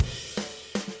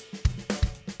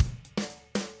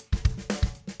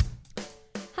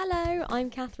Hello, I'm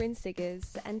Katheryn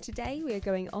Siggers, and today we are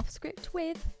going off script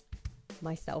with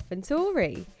myself and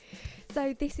Tori.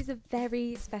 So this is a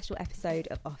very special episode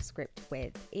of Off Script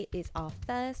With. It is our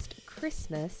first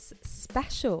Christmas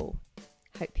special.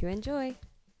 Hope you enjoy.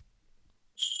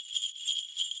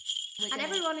 And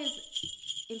everyone is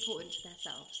important to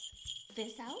themselves.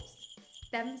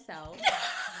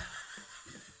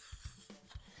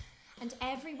 And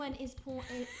everyone is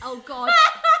porky. Oh God.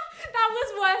 That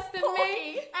was worse than Porky.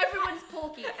 me. Everyone's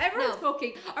porky. Everyone's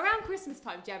porky. Around Christmas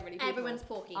time, generally, people Everyone's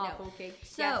porky. are No. porky.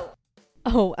 So, Yes.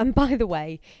 Oh, and by the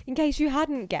way, in case you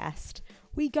hadn't guessed,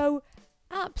 we go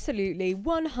absolutely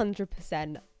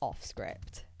 100% off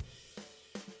script.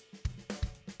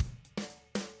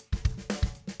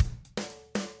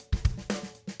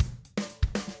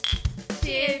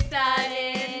 cheers,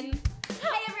 darling.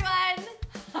 Hey, everyone.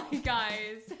 Hi,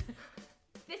 guys.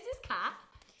 This is Kat.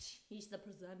 She's the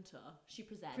presenter. She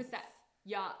presents.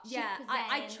 Yeah. She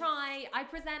I presents. I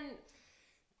present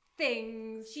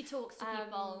things. She talks to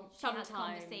people. She sometimes. has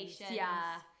conversations. Yeah.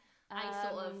 I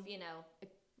sort of,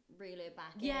 reel it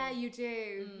back in. Yeah, you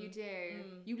do. You do.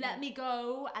 You let me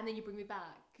go and then you bring me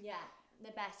back. Yeah,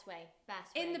 the best way.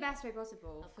 In the best way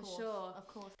possible, Of for course, sure. of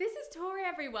course. This is Tori,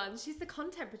 everyone. She's the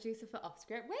content producer for Off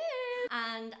Script With.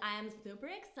 And I am super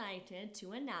excited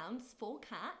to announce for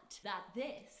Kat that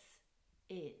this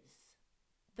is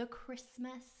the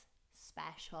Christmas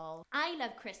special. I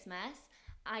love Christmas.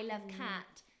 I love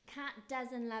Kat. Kat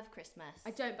doesn't love Christmas.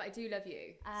 I don't, but I do love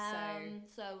you. So I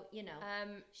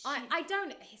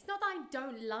don't. It's not that I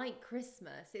don't like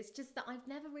Christmas. It's just that I've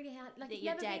never really had that it's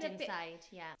you're never dead been a bit- inside.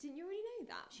 Yeah, Didn't you already know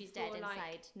that? she's before, dead like-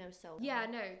 inside. No soul. Yeah,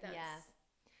 no. Yeah.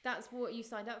 That's what you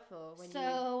signed up for. When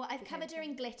So I've became covered her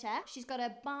in friends. glitter. She's got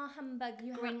a Bar Humbug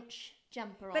You have- Grinch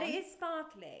jumper on. But it is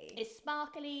sparkly. It's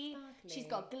sparkly. She's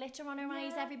got glitter on her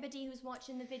eyes. Yeah. Everybody who's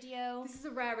watching the video. This is a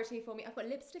rarity for me. I've got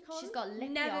lipstick on. She's got lippy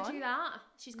Never on. do that.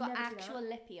 She's got Never do actual that.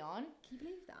 lippy on. Can you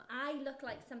believe that? I look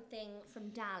like something from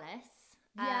Dallas.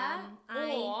 Yeah.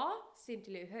 I Or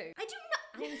Cindy Lou Who. do not.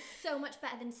 I'm so much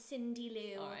better than Cindy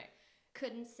Lou. All right.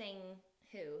 Couldn't sing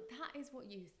who? That is what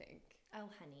you think. Oh,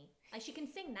 honey. She can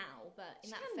sing now, but in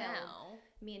She that can film, now.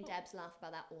 me and Debs laugh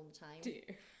about that all the time. Do you?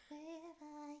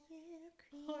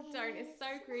 Oh, don't. It's so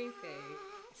creepy.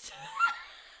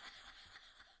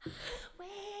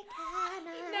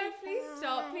 No, please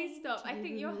stop. Please stop. I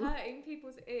think you're hurting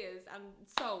people's ears and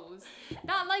souls.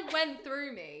 That went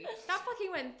through me. That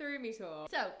fucking went through me, Tor.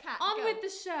 So, Kat, On go. with the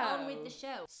show. On with the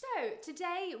show. So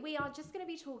today we are just going to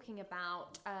be talking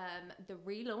about the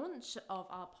relaunch of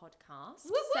our podcast.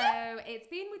 Whoop, whoop. So it's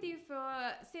been with you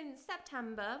since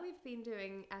September. We've been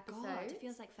doing episodes. God, it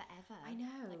feels like forever. I know,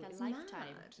 Like a it's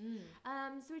lifetime.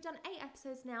 mad. So we've done 8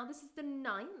 episodes now. This is the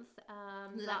 9th.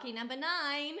 Lucky number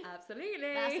 9.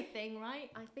 Absolutely. That's a thing, right?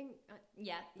 I think.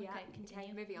 Yeah. Yeah, Okay,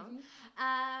 continue. moving on.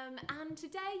 And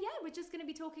today, we're just going to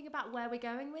be talking about where we're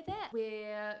going with it.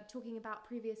 We're talking about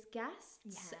previous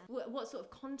guests, Yeah. what sort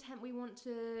of content we want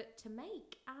to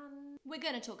make, and We're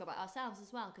going to talk about ourselves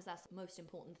as well, because that's the most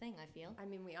important thing, I feel. I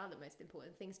mean, we are the most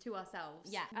important things to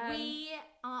ourselves. Yeah. We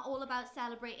are all about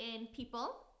celebrating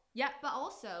people, Yeah. but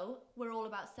also we're all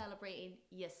about celebrating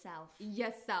yourself.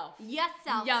 Yourself.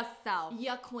 Yourself. Yourself.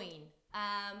 Your queen.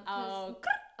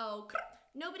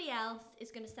 Nobody else is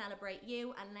going to celebrate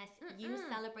you unless you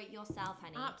celebrate yourself,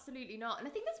 honey. Absolutely not. And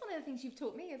I think that's one of the things you've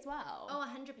taught me as well. Oh,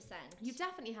 100%. You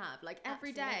definitely have. Like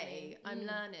every day, Absolutely. I'm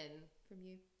learning from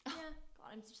you. Yeah. God,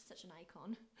 I'm just such an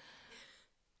icon.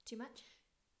 Too much?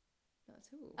 Not at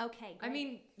all. Okay, I great.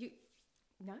 mean,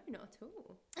 no, not at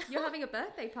all. You're having a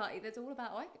birthday party that's all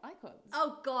about icons.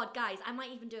 Oh God, guys, I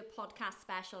might even do a podcast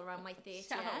special around my 30th.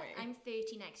 Shall we? I'm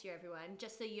 30 next year, everyone,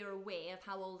 just so you're aware of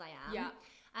how old I am. Yeah.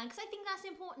 And because I think that's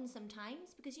important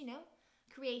sometimes, because,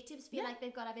 creatives feel like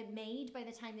they've got to have it made by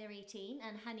the time they're 18.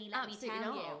 And honey, let Absolutely me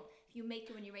tell not. you, if you make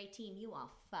it when you're 18, you are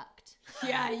fucked.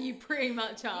 Yeah, you pretty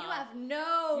much are. You have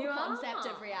no You concept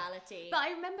are. of reality. But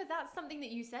I remember that's something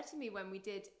that you said to me when we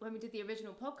did the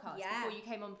original podcast. Yeah. Before you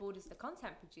came on board as the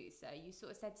content producer. You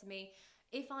sort of said to me,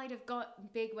 if I'd have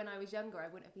got big when I was younger, I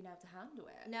wouldn't have been able to handle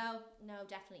it. no,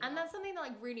 definitely And not. that's something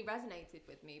that really resonated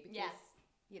with me because Yeah.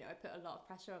 I put a lot of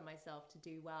pressure on myself to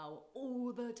do well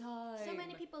all the time. So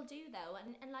many people do, though,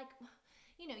 and like,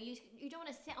 you don't want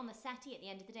to sit on the settee at the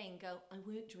end of the day and go, I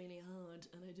worked really hard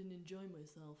and I didn't enjoy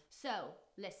myself. So,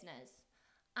 listeners,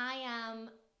 I am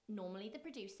normally the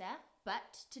producer,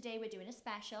 but today we're doing a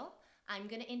special. I'm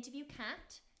going to interview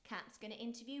Kat. Kat's going to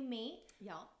interview me.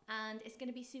 Yeah. And it's going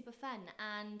to be super fun,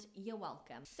 and you're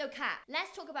welcome. So, Kat,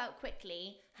 let's talk about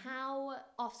quickly how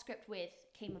Off Script With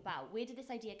came about. Where did this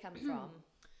idea come from?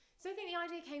 So I think the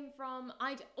idea came from,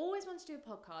 I'd always wanted to do a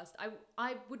podcast.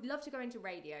 I would love to go into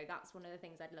radio. That's one of the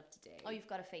things I'd love to do. Oh, you've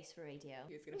got a face for radio.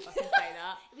 He was going to fucking say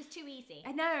that. It was too easy.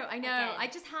 I know. Again. I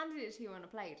just handed it to you on a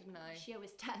plate, didn't I? She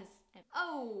always does.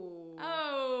 Oh.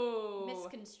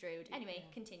 Misconstrued. Anyway,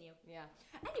 continue. Yeah.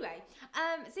 Anyway,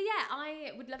 so yeah,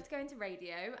 I would love to go into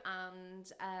radio,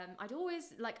 and I'd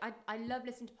always I love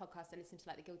listening to podcasts. I listen to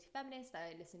like The Guilty Feminist.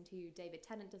 I listen to David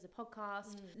Tennant does a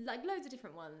podcast, like loads of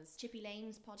different ones. Chippy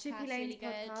Lane's podcast. Chippy Lane's really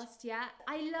good. podcast, yeah.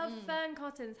 I love Fern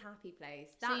Cotton's Happy Place.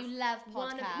 So you love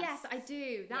podcasts? Yes, I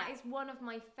do. That is one of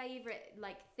my favourite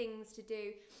things to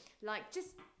do. Like just.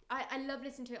 I love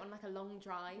listening to it on like a long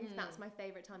drive. That's my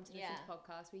favourite time to listen to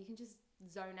podcasts, where you can just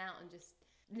zone out and just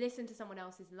listen to someone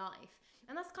else's life.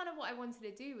 And that's kind of what I wanted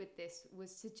to do with this,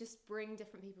 was to just bring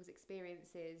different people's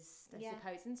experiences, I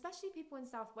suppose, and especially people in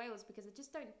South Wales, because I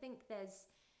just don't think they're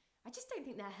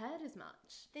heard as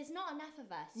much. There's not enough of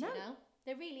us, you know?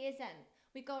 There really isn't.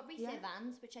 We've got Rhys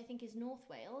Evans, which I think is North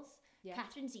Wales. Yeah.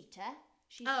 Katheryn Zeta.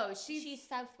 She's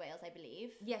South Wales, I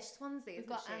believe. Yes, Swansea. We've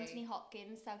got Anthony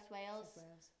Hopkins, South Wales.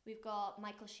 We've got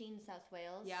Michael Sheen, South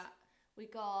Wales. Yeah.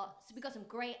 We've got some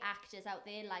great actors out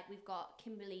there. Like we've got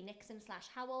Kimberly Nixon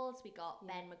 / Howells. We got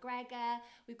Ben McGregor.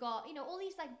 We've got all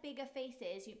these like bigger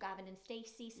faces. You've Gavin and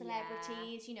Stacey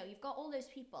celebrities. You've got all those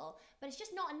people, but it's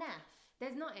just not enough.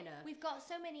 There's not enough. We've got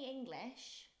so many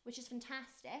English, which is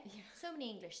fantastic. Yeah. So many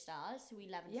English stars who we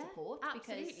love and support.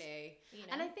 Absolutely. Because,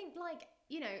 And I think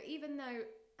even though,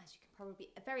 as you can probably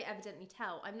very evidently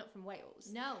tell, I'm not from Wales.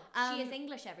 No, she is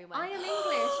English, everyone. I am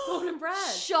English, born and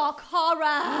bred. Shock horror.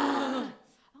 Oh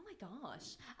my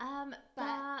gosh.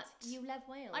 But you love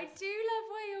Wales. I do love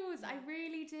Wales. I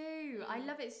really do. I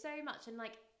love it so much. And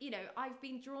I've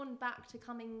been drawn back to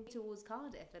coming towards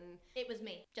Cardiff, and it was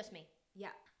me, just me.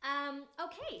 Yeah.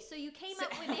 Okay, so you came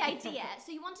up with the idea.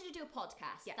 So you wanted to do a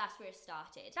podcast. Yeah. That's where it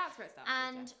started.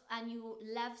 And you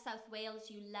love South Wales.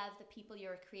 You love the people.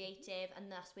 You're a creative,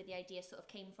 and that's where the idea sort of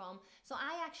came from. So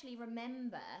I actually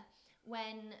remember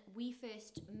when we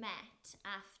first met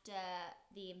after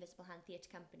the Invisible Hand Theatre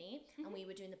Company, and we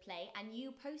were doing the play, and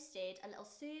you posted a little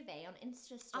survey on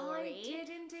Insta story. I did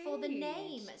indeed. For the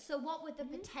name. So what were the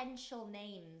potential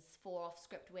names for Off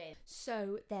Script With?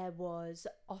 So there was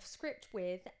Off Script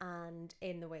With and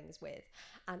In the Wings With.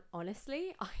 And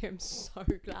honestly, I am so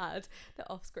glad that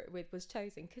Off Script With was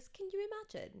chosen, because can you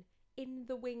imagine In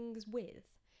the Wings With?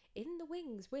 In the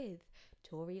Wings with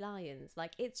Tori Lyons.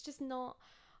 It's just not...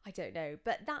 I don't know,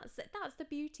 but that's the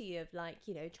beauty of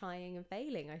trying and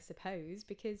failing, I suppose,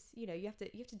 because you have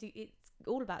to do, it's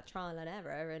all about trial and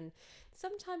error, and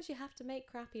sometimes you have to make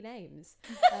crappy names.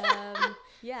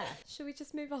 Yeah, should we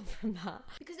just move on from that?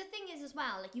 Because the thing is as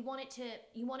well, you want it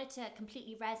to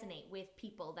completely resonate with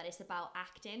people that it's about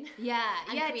acting. Yeah,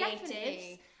 and creatives.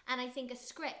 Definitely. And I think a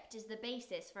script is the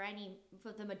basis for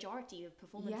the majority of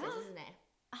performances, isn't it?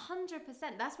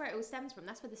 100%. That's where it all stems from.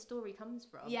 That's where the story comes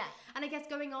from. Yeah. And I guess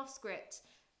going off script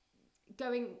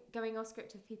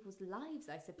of people's lives,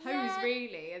 I suppose,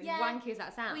 really, as wanky as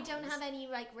that sounds. We don't have any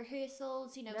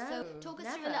rehearsals, No, so talk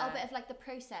us through a little bit of the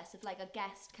process of a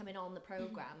guest coming on the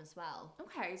programme as well.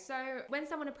 Okay, so when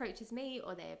someone approaches me,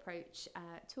 or they approach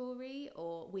Tori,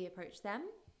 or we approach them,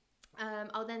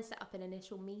 I'll then set up an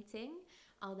initial meeting.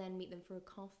 I'll then meet them for a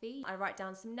coffee. I write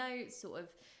down some notes, sort of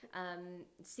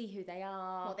see who they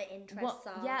are, what their interests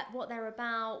are, what they're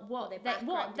about, what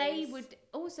they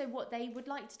would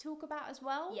like to talk about as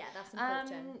well. Yeah, that's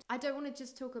important. I don't want to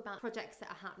just talk about projects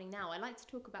that are happening now. I like to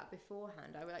talk about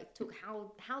beforehand. I would like to talk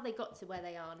how they got to where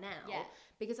they are now. Yeah.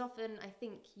 Because often I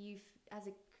think as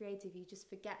a creative, you just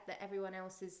forget that everyone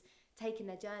else is taking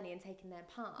their journey and taking their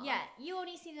part. Yeah, you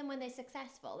only see them when they're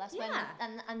successful. That's when,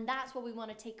 and that's what we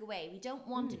want to take away. We don't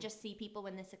want to just see people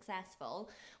when they're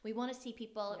successful. We want to see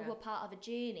people who are part of a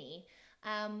journey,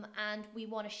 and we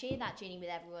want to share that journey with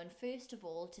everyone. First of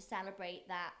all, to celebrate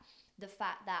the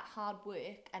fact that hard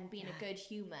work and being a good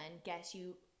human gets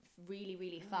you really,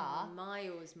 really far,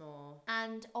 miles more,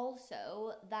 and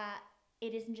also that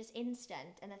it isn't just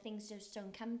instant, and that things just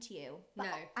don't come to you. But,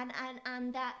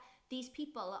 and that these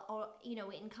people are,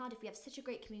 in Cardiff, we have such a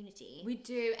great community. We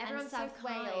do. Everyone's South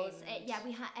Wales.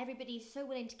 Everybody's so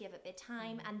willing to give up their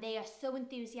time, and they are so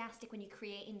enthusiastic when you're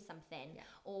creating something,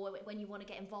 or when you want to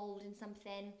get involved in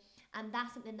something. And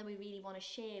that's something that we really want to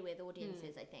share with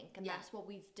audiences, I think. And that's what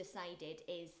we've decided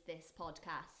is this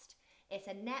podcast. It's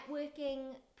a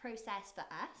networking process for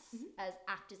us as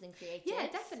actors and creatives. Yeah,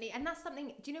 definitely. And that's something,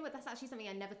 do you know what? That's actually something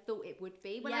I never thought it would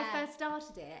be. When I first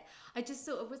started it, I just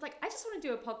sort of was like, I just want to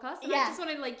do a podcast. And I just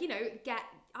want to,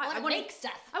 I want to make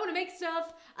stuff. I want to make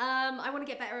stuff. I want to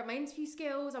get better at my interview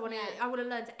skills. I want to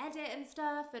learn to edit and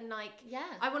stuff, and like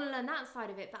I want to learn that side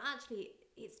of it. But actually,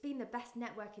 it's been the best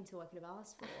networking tool I could have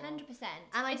asked for. 100%.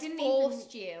 And I it's didn't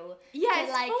forced you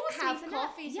to like have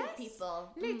coffees with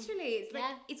people. Literally, it's like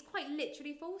it's quite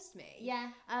literally forced me. Yeah.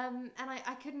 And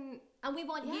I couldn't. And we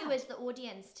want you as the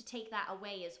audience to take that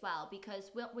away as well, because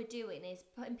what we're doing is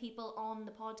putting people on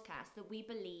the podcast that we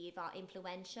believe are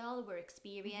influential, we're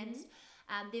experienced.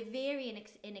 They vary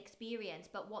in experience,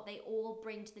 but what they all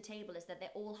bring to the table is that they're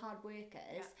all hard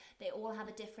workers. They all have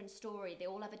a different story. They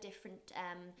all have a different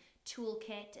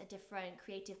toolkit, a different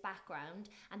creative background,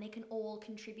 and they can all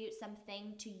contribute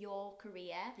something to your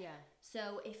career. Yeah.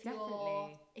 So if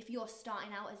you're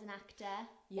starting out as an actor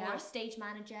or a stage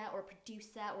manager or a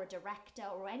producer or a director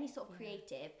or any sort of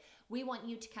creative, we want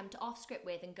you to come to Off Script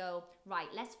With and go, right,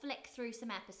 let's flick through some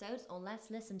episodes, or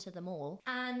let's listen to them all,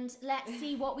 and let's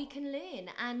see what we can learn.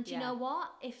 And you know what?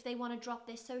 If they want to drop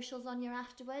their socials on you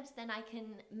afterwards, then I can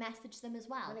message them as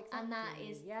well. Exactly. And that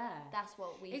is, that's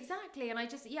what we... Exactly. And I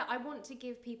just, I want to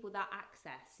give people that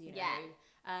access, you know.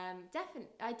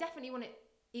 I definitely want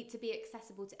it to be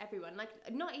accessible to everyone, like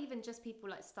not even just people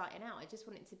like starting out. I just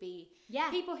want it to be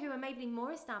people who are maybe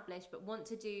more established but want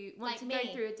to go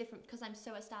through a different, because I'm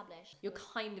so established. You're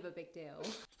kind of a big deal.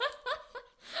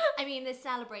 I mean, there's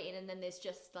celebrating and then there's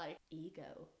just like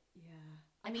ego.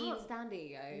 I can't stand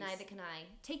egos. Neither can I.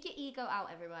 Take your ego out,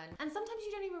 everyone. And sometimes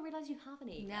you don't even realise you have an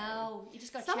ego. No, you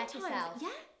just got to check yourself.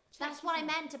 That's what I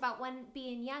meant about when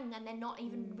being young and then not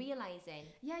even realising.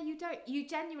 Yeah, you don't. You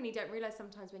genuinely don't realise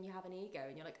sometimes when you have an ego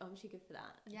and you're like, oh, I'm too good for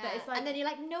that. Yeah. But it's like, and then you're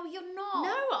like, no, you're not.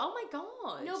 No, oh my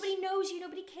God. Nobody knows you,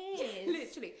 nobody cares.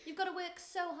 Literally. You've got to work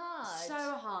so hard.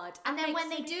 So hard. And then when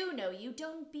they do know you,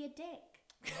 don't be a dick.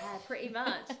 Yeah, pretty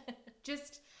much.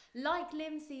 Just like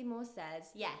Lim Seymour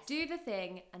says, do the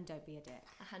thing and don't be a dick.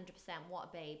 100%. What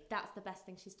a babe. That's the best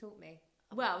thing she's taught me.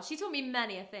 Well, she taught me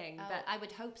many a thing, but I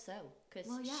would hope so, because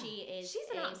she's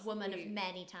a woman of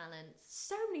many talents.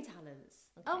 So many talents.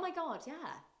 Okay. Oh my God, yeah.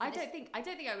 I don't think I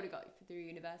would have got through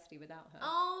university without her.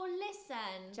 Oh,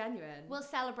 listen. Genuine. We'll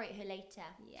celebrate her later.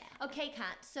 Yeah. Okay,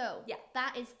 Kat. So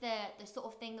that is the sort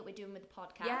of thing that we're doing with the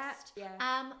podcast. Yeah.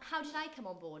 How did I come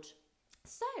on board?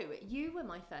 So, you were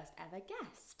my first ever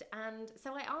guest, and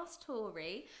so I asked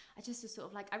Tori, I just was sort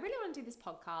of like, I really want to do this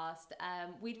podcast.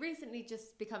 We'd recently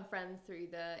just become friends through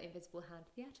the Invisible Hand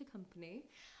Theatre Company,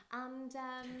 and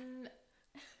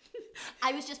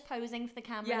I was just posing for the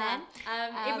camera then.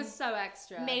 It was so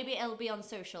extra. Maybe it'll be on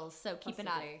socials, so keep an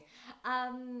eye.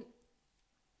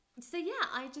 So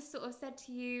I just sort of said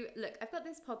to you, look, I've got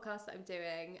this podcast that I'm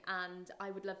doing, and I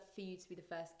would love for you to be the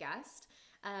first guest.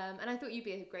 And I thought you'd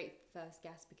be a great first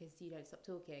guest because you don't stop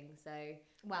talking. So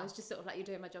I was just sort of like, you're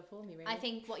doing my job for me, really. I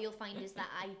think what you'll find is that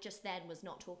I just then was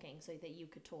not talking so that you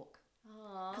could talk.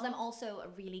 Because I'm also a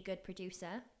really good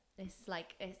producer. It's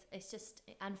like, it's just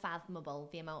unfathomable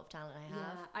the amount of talent I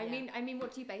have. I mean,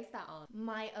 what do you base that on?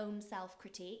 My own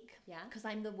self-critique. Yeah. Because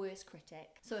I'm the worst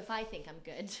critic. So if I think I'm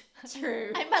good,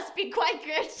 true, I must be quite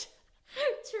good.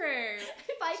 True.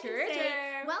 If I can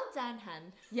say, well done,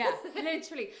 hun. Yeah,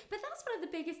 literally. But that's one of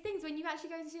the biggest things when you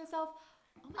actually go to yourself,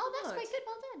 oh my God. That's quite good,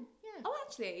 well done. Yeah. Oh,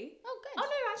 actually. Oh, good. Oh,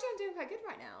 no, actually I'm doing quite good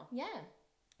right now. Yeah.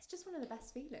 It's just one of the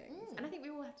best feelings. And I think we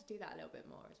all have to do that a little bit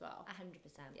more as well. 100%.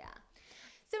 Yeah.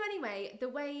 So anyway, the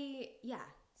way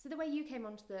you came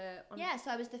onto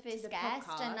so I was the first guest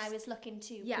podcast, and I was looking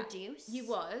to produce. You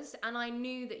was, and I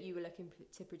knew that you were looking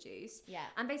to produce. Yeah.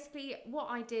 And basically what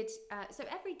I did, so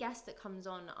every guest that comes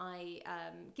on, I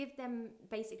give them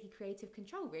basically creative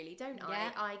control, really, don't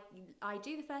I? I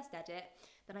do the first edit,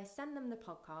 then I send them the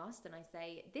podcast, and I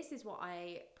say, this is what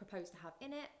I propose to have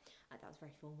in it. That was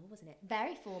very formal, wasn't it?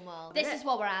 Very formal. This is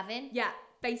what we're having. Yeah,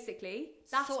 basically.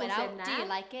 That's sort what's it out. in there. Do you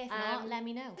like it? If not, let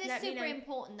me know. It's super know.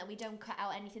 important that we don't cut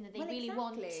out anything that they really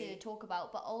want to talk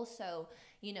about, but also,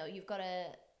 you've got to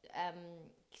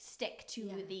stick to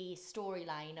the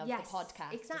storyline of the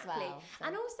podcast as well. So.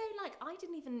 And also, I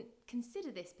didn't even consider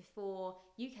this before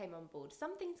you came on board.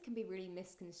 Some things can be really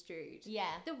misconstrued. Yeah.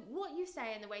 What you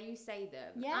say and the way you say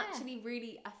them actually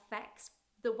really affects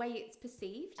the way it's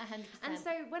perceived. 100%. And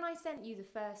so when I sent you the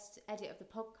first edit of the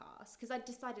podcast, because I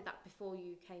decided that before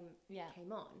you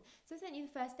came on, so I sent you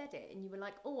the first edit and you were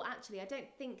like, oh, actually, I don't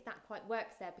think that quite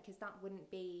works there because that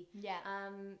wouldn't be,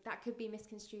 that could be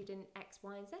misconstrued in X,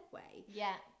 Y, and Z way.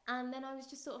 Yeah. And then I was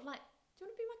just sort of like, do you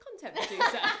want to be my content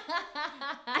producer?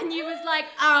 And you was like,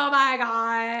 oh my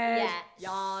God.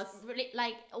 Yes. Really,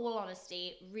 all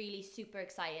honesty, really super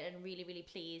excited and really, really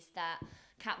pleased that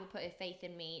Kat will put her faith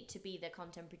in me to be the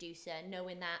content producer,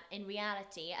 knowing that in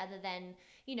reality, other than,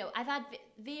 you know, I've had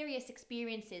various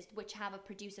experiences which have a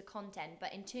producer content,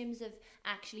 but in terms of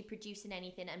actually producing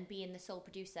anything and being the sole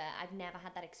producer, I've never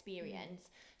had that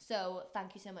experience. So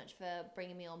thank you so much for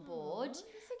bringing me on board. It's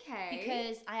okay.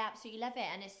 Because I absolutely love it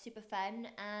and it's super fun,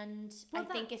 and I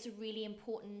think it's a really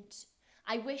important...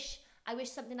 I wish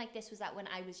something like this was out when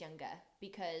I was younger,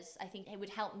 because I think it would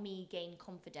help me gain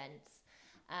confidence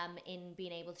in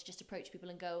being able to just approach people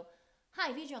and go,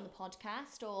 hi, Vidya on the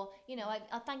podcast, or, you know,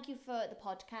 I thank you for the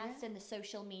podcast and the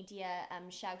social media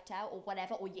shout out or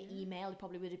whatever, or your email, it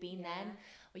probably would have been then,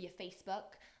 or your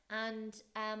Facebook. And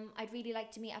I'd really like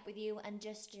to meet up with you and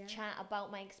just chat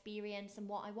about my experience and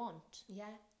what I want. Yeah,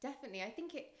 definitely. I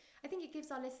think it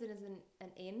gives our listeners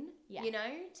an in, you know,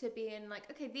 to being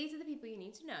like, okay, these are the people you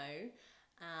need to know,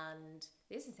 and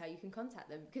this is how you can contact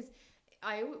them. Because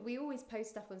we always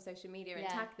post stuff on social media and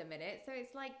tag them in it, so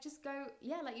it's like, just go,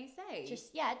 like you say,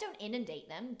 just don't inundate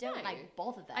them, don't like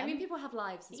bother them. I mean, people have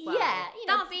lives as well. Yeah, you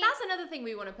know, that's another thing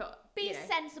we want to put. Be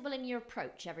sensible in your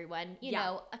approach, everyone. You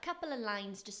know, a couple of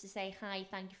lines just to say hi,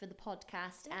 thank you for the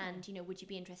podcast, and, you know, would you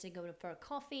be interested in going for a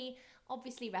coffee?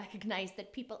 Obviously recognise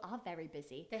that people are very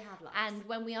busy. They have lives. And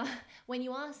when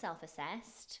you are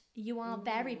self-assessed, you are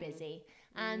very busy.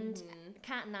 And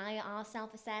Kat and I are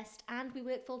self-assessed, and we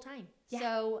work full-time. Yeah.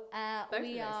 So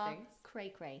we are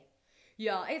cray-cray.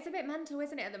 Yeah, it's a bit mental,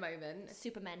 isn't it, at the moment?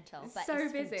 Super mental, It's but so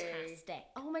it's busy. fantastic.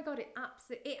 Oh my God, it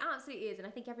absolutely is. And I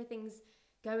think everything's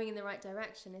going in the right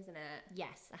direction, isn't it?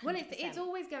 Yes, 100%. Well, it's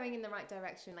always going in the right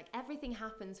direction. Like, everything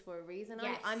happens for a reason.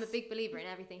 Yes. I'm a big believer in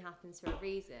everything happens for a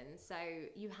reason. So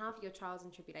you have your trials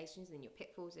and tribulations and your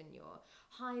pitfalls and your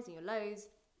highs and your lows.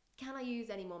 Can I use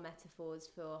any more metaphors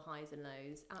for highs and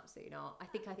lows? Absolutely not. I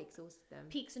think I've exhausted them.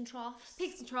 Peaks and troughs.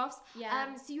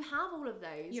 Yeah. So you have all of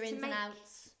those. Your ins and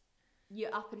outs.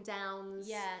 Your up and downs.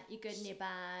 Yeah, your good and your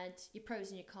bad. Your pros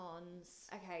and your cons.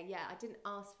 Okay, yeah. I didn't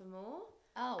ask for more.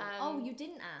 Oh, you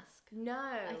didn't ask? No.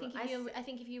 I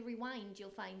think if you rewind, you'll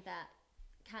find that,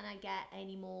 can I get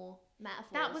any more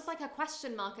metaphors? That was like a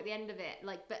question mark at the end of it,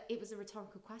 like, but it was a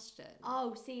rhetorical question.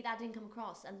 Oh, see, that didn't come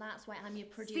across, and that's why I'm your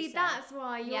producer. See, that's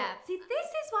why you're... Yeah. See, this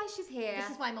is why she's here. This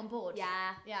is why I'm on board.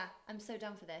 Yeah. Yeah, I'm so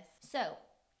down for this. So,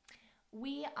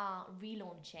 we are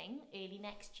relaunching early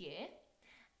next year.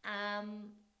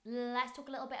 Let's talk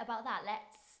a little bit about that.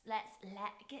 Let's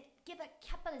give a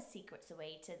couple of secrets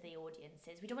away to the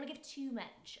audiences. We don't want to give too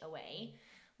much away.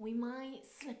 We might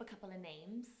slip a couple of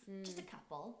names, just a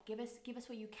couple. Give us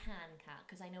what you can, Kat,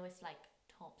 because I know it's like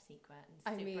top secret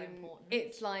and super important.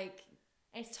 It's like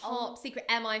top secret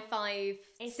MI5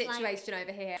 situation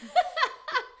over here.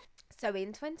 So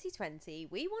in 2020,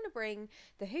 we want to bring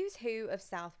the who's who of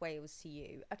South Wales to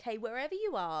you. Okay, wherever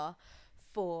you are,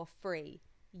 for free.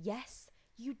 Yes,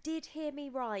 you did hear me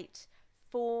right.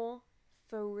 For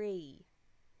free.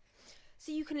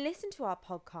 So you can listen to our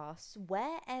podcasts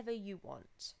wherever you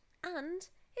want. And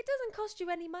it doesn't cost you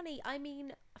any money. I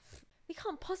mean, we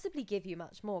can't possibly give you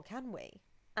much more, can we?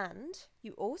 And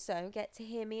you also get to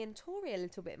hear me and Tori a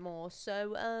little bit more.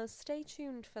 So stay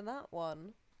tuned for that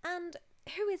one. And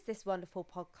who is this wonderful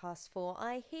podcast for?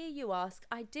 I hear you ask.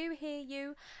 I do hear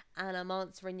you. And I'm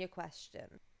answering your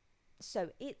question. So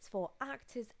it's for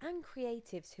actors and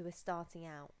creatives who are starting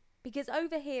out. Because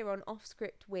over here on Off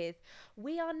Script With,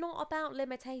 we are not about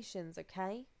limitations,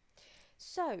 okay?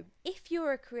 So, if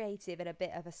you're a creative in a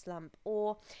bit of a slump,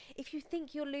 or if you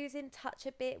think you're losing touch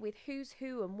a bit with who's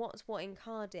who and what's what in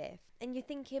Cardiff, and you're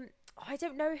thinking, I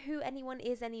don't know who anyone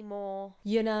is anymore.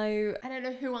 You know, I don't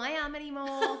know who I am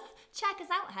anymore. Check us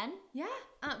out, hen. Yeah,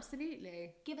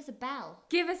 absolutely. Give us a bell.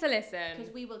 Give us a listen.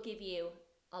 Because we will give you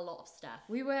a lot of stuff.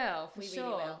 We will, for sure.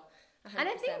 Really will. 100%. And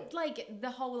I think like the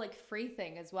whole like free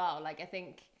thing as well. Like I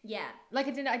think like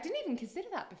I didn't even consider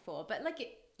that before. But like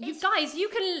you guys, you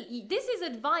can. This is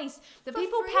advice that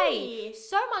people pay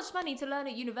so much money to learn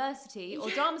at university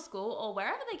or drama school or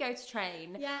wherever they go to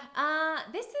train. Yeah.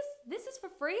 This is for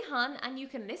free, hun, and you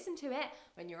can listen to it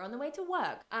when you're on the way to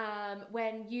work.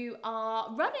 When you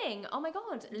are running. Oh my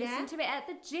God, listen to it at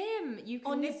the gym. You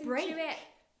can on listen your break. to it.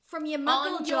 From your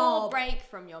muggle on job. Your break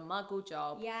from your muggle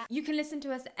job. Yeah. You can listen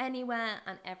to us anywhere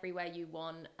and everywhere you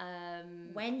want.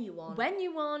 When you want. When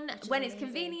you want. When it's amazing.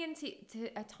 Convenient to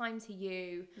a time to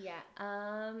you. Yeah.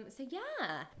 So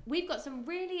yeah. We've got some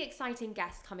really exciting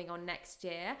guests coming on next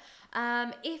year.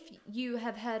 If you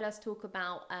have heard us talk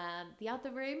about The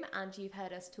Other Room and you've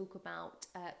heard us talk about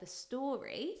The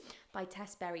Story by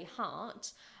Tess Berry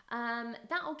Hart,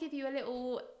 that'll give you a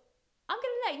little... I'm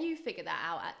going to let you figure that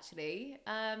out, actually.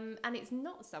 And it's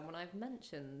not someone I've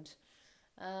mentioned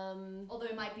Although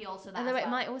it might be also that. Although as it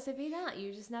well. might also be that.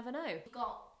 You just never know.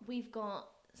 We've got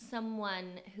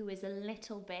someone who is a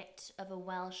little bit of a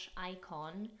Welsh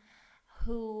icon,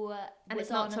 who And was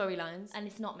it's not on, Tori Lyons. and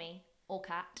it's not me or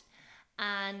Kat.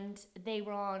 And they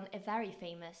were on a very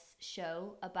famous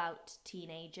show about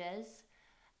teenagers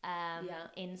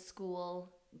in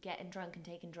school getting drunk and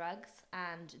taking drugs,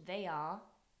 and they are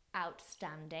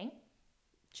outstanding.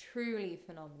 Truly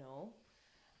phenomenal.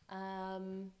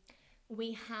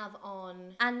 We have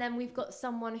on And then we've got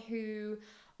someone who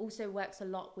also works a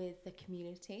lot with the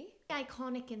community.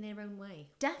 iconic in their own way.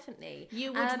 Definitely.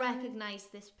 You would recognise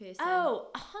this person. Oh,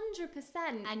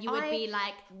 100%. And you would be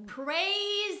like,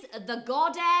 praise the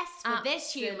goddess for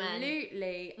this human.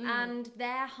 Absolutely. And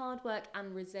their hard work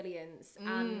and resilience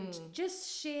and just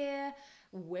sheer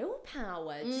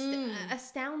willpower just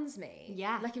astounds me.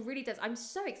 Yeah. Like it really does. I'm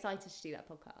so excited to do that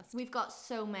podcast. We've got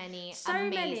so many So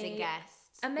amazing many guests.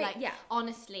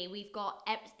 Honestly, we've got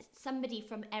somebody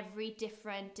from every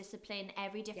different discipline,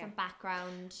 every different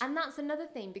background. And that's another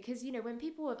thing, because, you know, when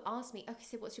people have asked me, okay,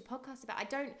 so what's your podcast about?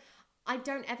 I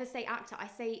don't ever say actor. I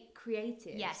say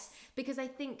creative. Yes. Because I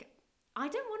think I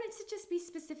don't want it to just be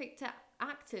specific to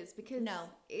actors, because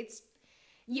it's...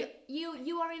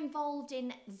 You are involved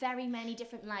in very many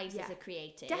different lives as a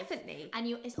creative. Definitely. And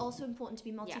it's also important to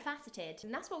be multifaceted.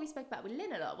 And that's what we spoke about with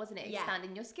Lynn a lot, wasn't it? Yeah.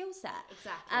 Expanding your skill set.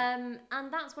 Exactly.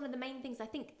 And that's one of the main things I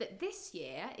think that this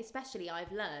year, especially,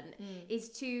 I've learned is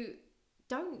to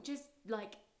don't just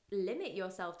like limit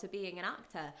yourself to being an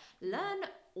actor. Learn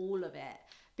all of it,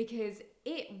 because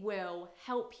it will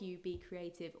help you be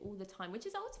creative all the time, which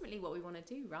is ultimately what we want to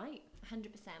do, right? 100%.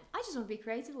 I just want to be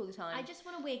creative all the time. I just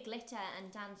want to wear glitter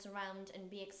and dance around and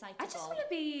be excitable. I just want to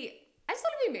be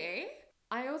me.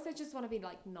 I also just want to be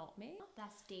like not me.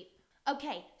 That's deep.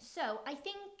 Okay, so I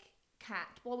think,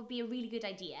 Kat, what would be a really good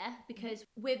idea, because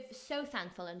we're so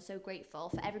thankful and so grateful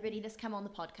for everybody that's come on the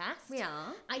podcast. We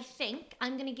are. I think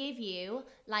I'm going to give you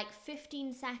like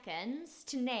 15 seconds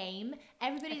to name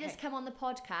everybody that's come on the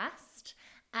podcast.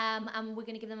 And we're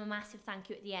going to give them a massive thank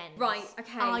you at the end. Right,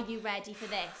 okay. Are you ready for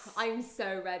this? I'm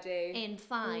so ready. In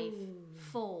 5,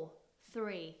 4,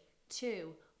 3,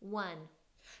 2, 1.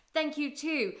 Thank you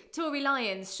to Tori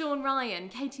Lyons, Sean Ryan,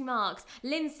 Katie Marks,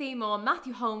 Lynn Seymour,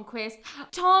 Matthew Holmquist,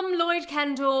 Tom Lloyd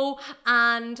Kendall,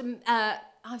 and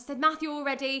I've said Matthew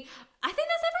already. I think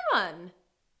that's everyone.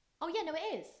 Oh yeah, no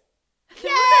it is. Yay!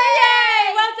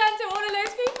 Well done to all of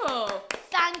those people.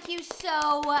 Thank you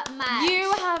so much.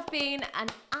 You have been an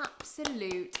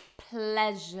absolute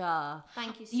pleasure.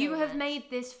 Thank you so You much. have made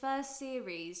this first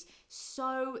series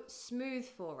so smooth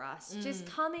for us. Just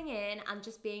coming in and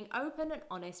just being open and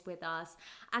honest with us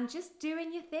and just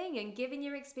doing your thing and giving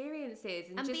your experiences.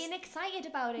 And just, being excited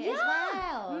about it as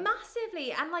well.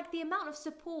 Massively. And like the amount of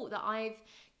support that I've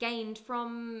gained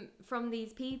from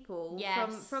these people.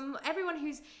 Yes. From everyone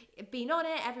who's been on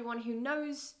it, everyone who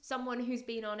knows someone who's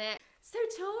been on it. So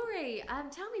Tori,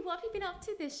 tell me, what have you been up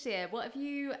to this year? What have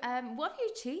you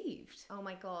achieved? Oh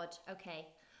my god. Okay.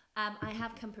 I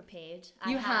have come prepared.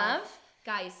 You have?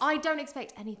 Guys. I don't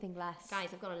expect anything less. Guys,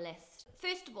 I've got a list.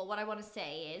 First of all, what I want to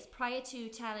say is, prior to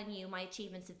telling you my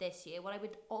achievements of this year, what I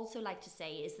would also like to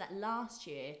say is that last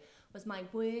year was my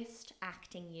worst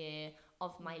acting year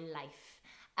of my life.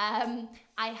 I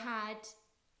had,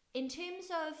 in terms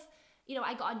of, you know,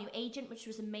 I got a new agent, which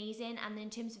was amazing. And in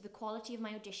terms of the quality of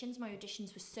my auditions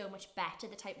were so much better.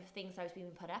 The type of things I was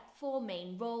being put up for,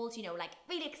 main roles, you know, like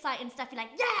really exciting stuff. You're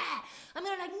like, yeah, I'm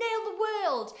going to like nail the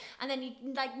world. And then you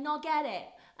like not get it.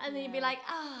 And then you'd be like,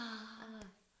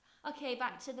 okay,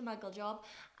 back to the muggle job.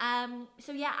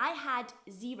 So yeah, I had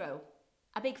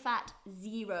a big fat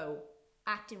 0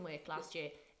 acting work last year.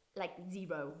 Like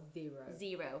zero.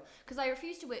 Because I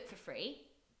refused to work for free,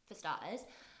 for starters.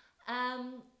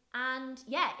 And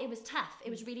yeah, it was tough. It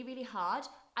was really, really hard.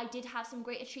 I did have some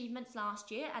great achievements last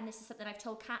year, and this is something I've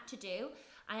told Kat to do.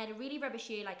 I had a really rubbish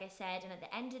year, like I said, and at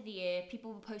the end of the year,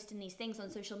 people were posting these things on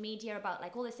social media about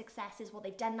like all the successes, what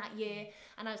they've done that year.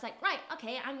 And I was like, right,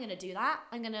 okay, I'm going to do that.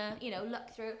 I'm going to, you know, look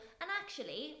through. And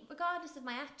actually, regardless of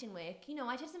my acting work, you know,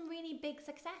 I did some really big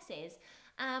successes.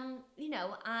 You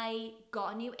know, I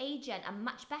got a new agent, a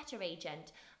much better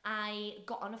agent. I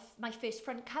got on my first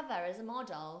front cover as a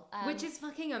model. Which is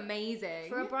fucking amazing.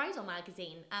 For a bridal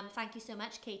magazine. Thank you so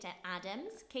much, Kate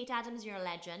Adams. Kate Adams, you're a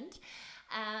legend.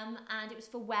 And it was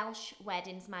for Welsh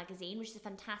Weddings magazine, which is a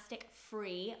fantastic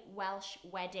free Welsh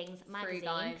weddings magazine.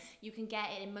 Guys. You can get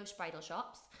it in most bridal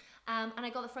shops. And I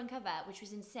got the front cover, which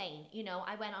was insane. You know,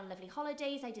 I went on lovely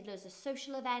holidays. I did loads of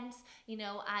social events. You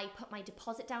know, I put my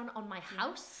deposit down on my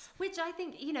house. Which I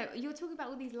think, you know, you're talking about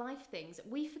all these life things.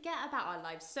 We forget about our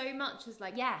lives so much as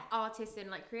like artists and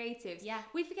like creatives. Yeah.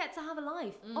 We forget to have a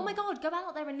life. Oh my God, go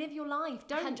out there and live your life.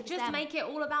 Don't 100%. just make it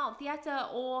all about theatre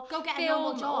or go get a film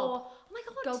normal job. Or, oh my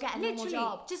God, go get a normal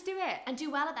job. Just do it. And do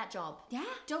well at that job. Yeah.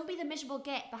 Don't be the miserable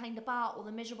git behind the bar or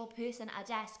the miserable person at a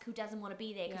desk who doesn't want to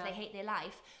be there because they hate their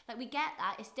life. Like, we get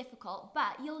that, it's difficult,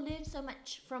 but you'll learn so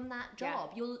much from that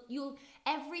job. You'll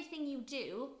everything you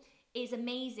do is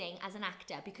amazing as an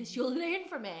actor because you'll learn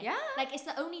from it. Yeah. Like, it's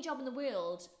the only job in the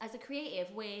world as a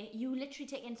creative where you literally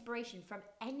take inspiration from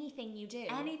anything you do.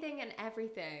 Anything and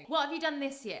everything. What have you done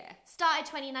this year? Started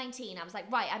 2019. I was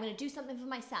like, right, I'm going to do something for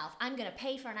myself. I'm going to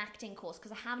pay for an acting course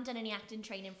because I haven't done any acting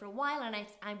training for a while, and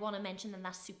I want to mention that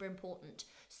that's super important.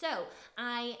 So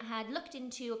I had looked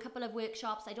into a couple of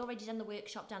workshops. I'd already done the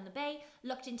workshop down the bay,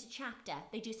 looked into Chapter.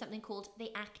 They do something called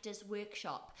the Actors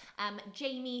Workshop.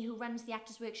 Jamie, who runs the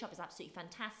Actors Workshop, is absolutely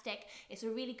fantastic. It's a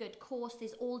really good course.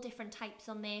 There's all different types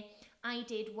on there. I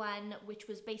did one which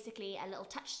was basically a little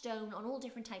touchstone on all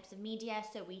different types of media.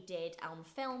 So we did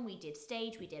film, we did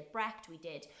stage, we did Brecht, we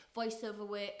did voiceover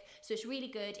work. So it's really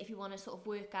good if you want to sort of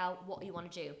work out what you want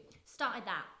to do. Started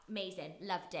that, amazing,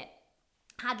 loved it.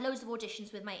 Had loads of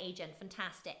auditions with my agent,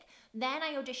 fantastic. Then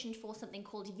I auditioned for something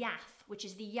called YAF, which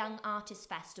is the Young Artists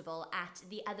Festival at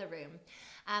the Other Room.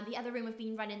 The Other Room have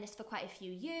been running this for quite a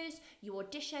few years. You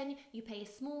audition, you pay a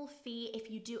small fee if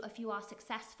you are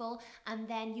successful, and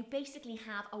then you basically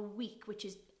have a week, which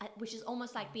is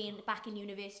almost like being back in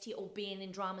university or being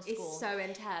in drama school. It's so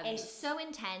intense. It's so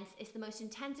intense. It's the most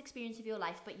intense experience of your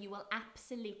life, but you will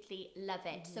absolutely love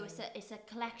it. So it's a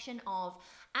collection of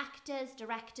actors,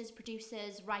 directors,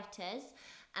 producers, writers,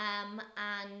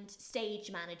 and stage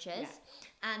managers,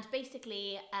 and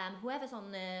basically whoever's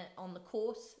on the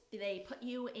course, they put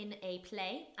you in a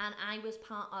play. And I was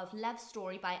part of Love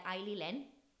Story by Eiley Lynn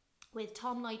with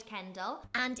Tom Lloyd Kendall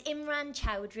and Imran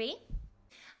Chowdhury,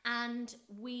 and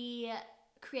we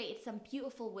created some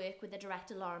beautiful work with the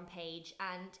director Lauren Page.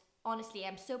 And honestly,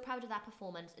 I'm so proud of that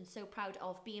performance and so proud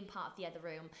of being part of the Other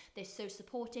Room. They're so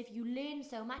supportive. You learn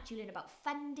so much. You learn about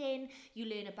funding. You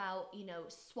learn about, you know,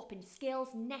 swapping skills,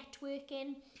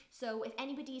 networking. So if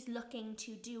anybody's looking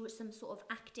to do some sort of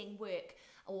acting work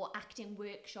or acting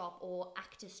workshop or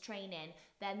actors training,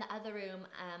 then the Other Room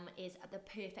is the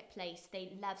perfect place.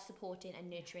 They love supporting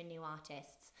and nurturing new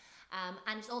artists.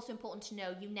 And it's also important to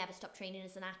know you never stop training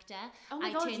as an actor. Oh my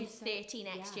I God, turned 30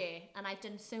 next year, and I've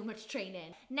done so much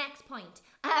training. Next point.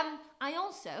 I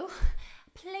also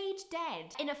played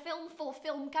dead in a film for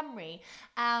Film Cymru.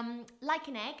 Like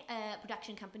an Egg, a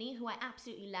production company who I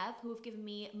absolutely love, who have given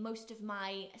me most of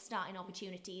my starting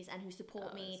opportunities and who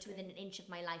support me to within an inch of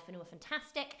my life and who are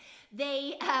fantastic.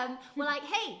 They were like,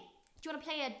 hey, do you want to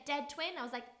play a dead twin? I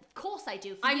was like, of course I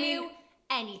do. For you,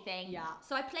 anything. Yeah.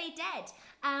 So I played dead.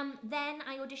 Then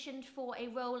I auditioned for a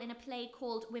role in a play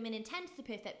called Women Intense, The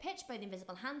Perfect Pitch by the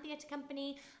Invisible Hand Theatre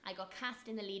Company. I got cast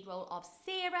in the lead role of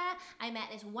Sarah. I met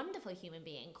this wonderful human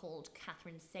being called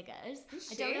Katheryn Siggers.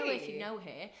 I don't know if you know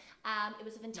her. It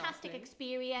was a fantastic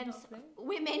experience.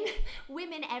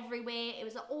 Women everywhere. It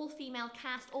was an all-female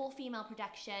cast, all-female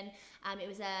production. It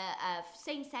was a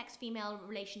same-sex female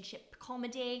relationship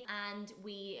comedy, and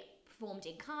we performed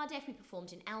in Cardiff, we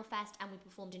performed in Elfest, and we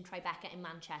performed in Tribeca in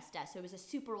Manchester. So it was a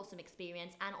super awesome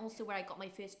experience, and also where I got my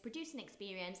first producing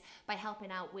experience by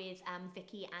helping out with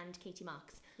Vicky and Katie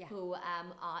Marks, who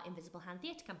are Invisible Hand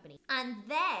Theatre Company. And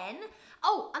then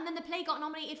the play got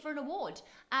nominated for an award.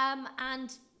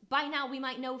 And by now we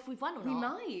might know if we've won or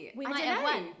not. We might have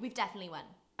won. We've definitely won.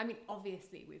 I mean,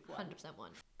 obviously we've won. 100% won.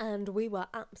 And we were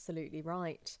absolutely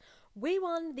right. We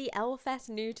won the Elfest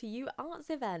New to You Arts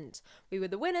event. We were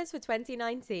the winners for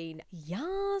 2019.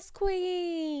 Yas,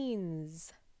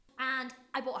 Queens! And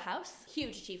I bought a house.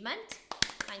 Huge achievement.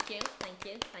 Thank you.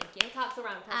 Claps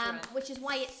around. Which is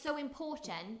why it's so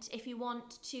important, if you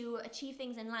want to achieve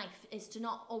things in life, is to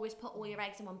not always put all your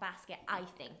eggs in one basket, I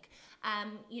think.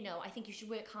 I think you should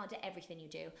work hard at everything you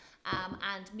do.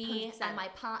 And me 100%. And my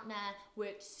partner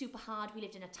worked super hard. We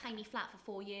lived in a tiny flat for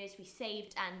 4 years. We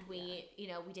saved, and we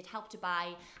did Help to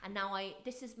Buy. And now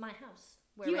this is my house.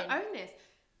 You own this.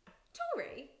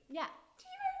 Tori? Yeah. Do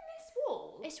you own this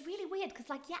wall? It's really weird because,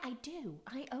 like, yeah, I do.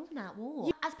 I own that wall.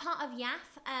 Yeah. As part of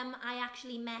YAF, I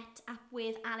actually met up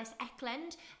with Alice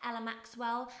Eklund, Ella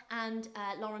Maxwell, and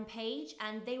Lauren Page,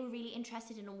 and they were really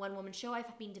interested in a one-woman show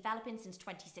I've been developing since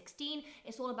 2016.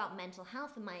 It's all about mental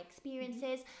health and my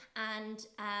experiences, and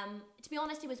to be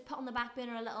honest, it was put on the back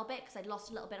burner a little bit because I'd lost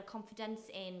a little bit of confidence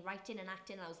in writing and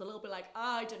acting, and I was a little bit like,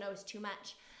 oh, I don't know, it's too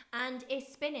much. And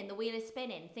it's spinning, the wheel is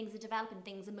spinning, things are developing,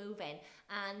 things are moving.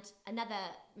 And another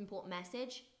important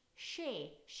message, share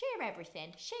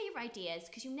everything, share your ideas,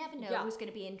 because you never know who's going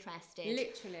to be interested.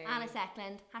 Literally. Alice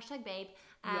Eklund, #babe.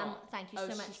 Thank you so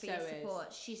much for your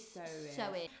support. She's so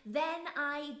is. Then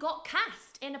I got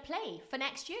cast in a play for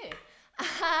next year.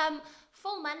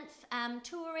 Full month,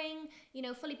 touring, you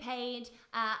know, fully paid,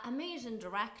 amazing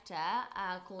director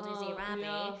called Izzy Rabi.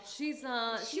 Yeah. She's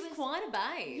quite a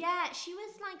babe. Yeah, she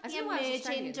was like the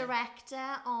emerging director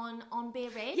on Beer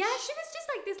Ridge. Yeah, she was just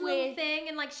like this little thing,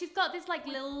 and like she's got this like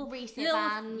little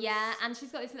vans. Yeah, and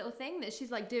she's got this little thing that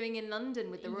she's like doing in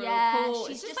London with the Royal Court.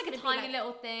 She's just like a tiny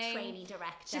little thing, trainee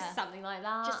director, just something like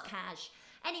that, just cash.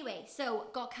 Anyway, so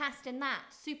got cast in that.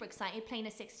 Super excited, playing a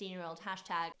 16-year-old,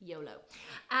 #YOLO.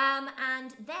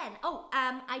 And then,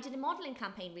 I did a modelling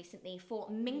campaign recently for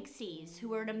Minxies,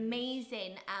 who are an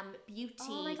amazing beauty team.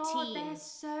 Oh my God, they're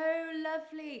so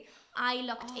lovely. I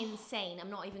looked insane. I'm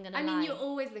not even going to lie. I mean, you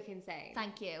always look insane.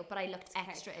 Thank you, but I looked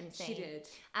extra insane. She did.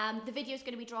 The video's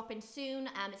going to be dropping soon.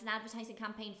 It's an advertising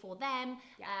campaign for them.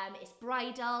 Yeah. It's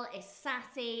bridal, it's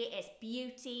sassy, it's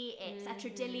beauty, it's at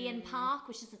Tredillion Park,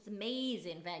 which is this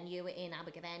amazing venue in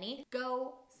Abergavenny.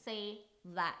 Go see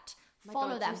that.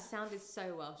 Follow them. You sounded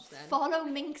so Welsh then. Follow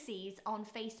Minxies on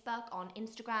Facebook, on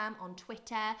Instagram, on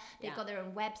Twitter. They've got their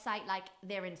own website. Like,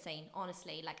 they're insane,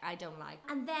 honestly. Like, I don't lie.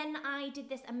 And then I did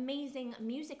this amazing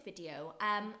music video.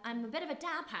 I'm a bit of a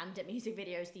dab hand at music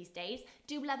videos these days.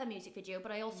 Do love a music video,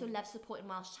 but I also love supporting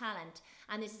Welsh talent.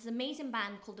 And there's this amazing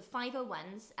band called the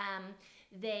 501s.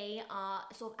 They are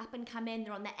sort of up and coming.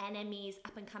 They're on the NME's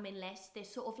up and coming list. They're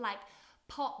sort of like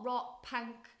pop rock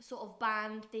punk sort of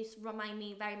band. They remind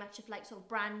me very much of like sort of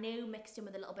Brand New mixed in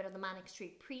with a little bit of the Manic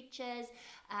Street Preachers.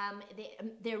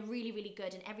 They're really, really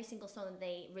good, and every single song that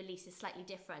they release is slightly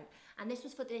different. And this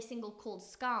was for their single called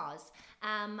Scars,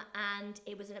 and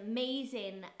it was an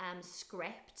amazing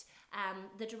script.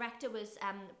 The director was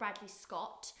Bradley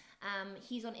Scott.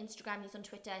 He's on Instagram, he's on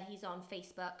Twitter, he's on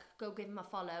Facebook. Go give him a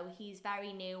follow. He's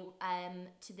very new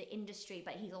to the industry,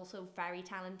 but he's also very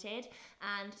talented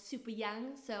and super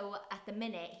young. So at the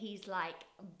minute, he's like,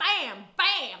 bam,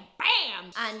 bam,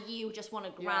 bam. And you just want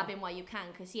to grab him while you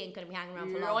can, because he ain't going to be hanging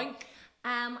around for long.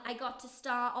 I got to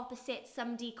star opposite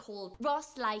somebody called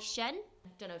Ross Lyons.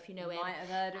 Don't know if you know him. Might have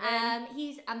heard of him.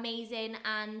 He's amazing,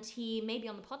 and he may be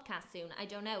on the podcast soon. I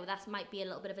don't know. That might be a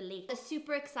little bit of a leak. A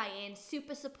super exciting,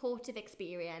 super supportive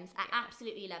experience. I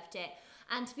absolutely loved it.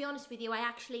 And to be honest with you, I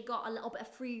actually got a little bit of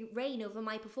free reign over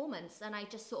my performance, and I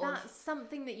just sort of... That's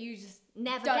something that you just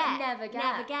never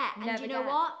get. And you know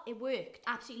what? It worked.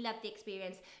 Absolutely loved the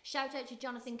experience. Shout out to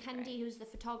Jonathan Cundy, who's the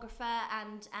photographer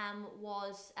and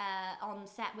was on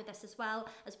set with us as well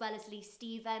as Lee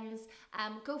Stevens.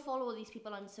 Go follow all these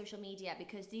people on social media,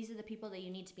 because these are the people that you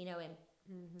need to be knowing.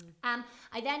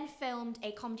 I then filmed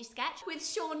a comedy sketch with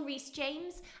Sean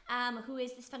Rhys-James, who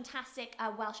is this fantastic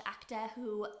Welsh actor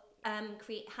who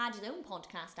had his own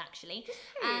podcast actually.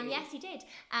 Yes, he did.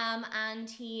 And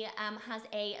he has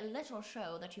a little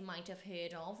show that you might have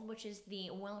heard of, which is the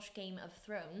Welsh Game of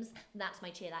Thrones. That's my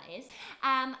cheer, that is.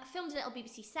 Filmed a little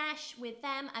BBC sesh with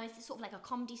them. It's sort of like a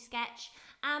comedy sketch.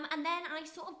 And then I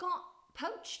sort of got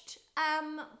poached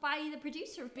by the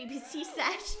producer of BBC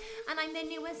Sesh, and I'm their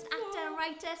newest actor,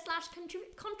 writer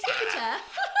 / contributor.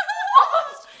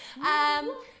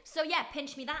 What? So yeah,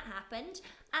 pinch me, that happened.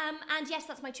 And yes,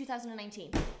 that's my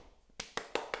 2019.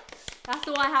 That's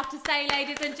all I have to say,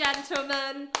 ladies and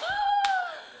gentlemen.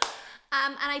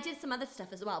 And I did some other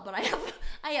stuff as well, but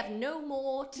I have no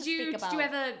more to speak about. Did you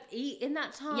ever eat in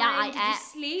that time? Yeah, Did you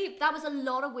sleep? That was a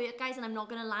lot of work, guys, and I'm not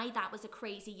gonna lie, that was a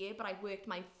crazy year, but I worked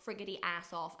my friggity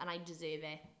ass off, and I deserve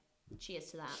it.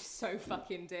 Cheers to that. So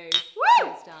fucking do. Woo!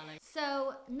 Thanks, darling.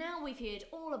 So now we've heard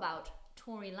all about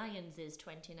Tori Lyons'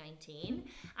 2019.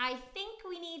 I think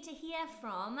we need to hear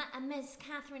from Miss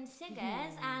Katheryn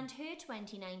Siggers and her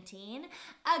 2019.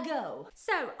 A go.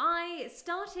 So I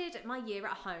started my year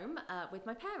at home with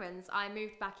my parents. I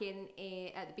moved back in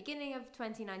at the beginning of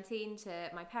 2019 to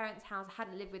my parents' house. I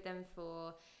hadn't lived with them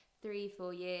for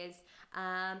 3-4 years,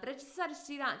 but I just decided to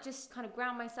do that, just kind of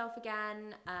ground myself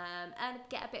again, and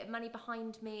get a bit of money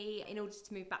behind me in order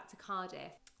to move back to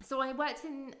Cardiff. So I worked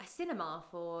in a cinema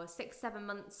for 6-7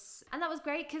 months, and that was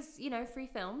great because, you know, free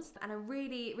films, and I'm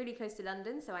really, really close to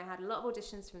London, so I had a lot of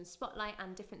auditions from Spotlight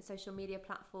and different social media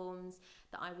platforms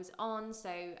that I was on,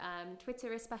 so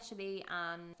Twitter especially,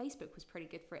 and Facebook was pretty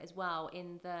good for it as well,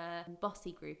 in the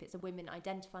Bossy group. It's a women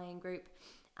identifying group,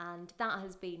 and that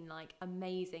has been like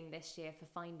amazing this year for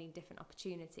finding different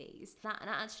opportunities. And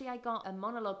actually I got a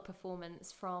monologue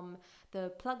performance from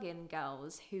the Plug-in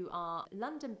Girls, who are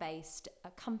London-based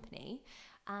company,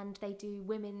 and they do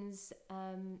women's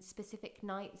specific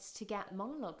nights to get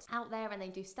monologues out there, and they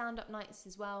do stand-up nights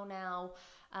as well now,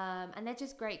 and they're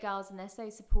just great girls, and they're so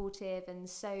supportive and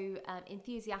so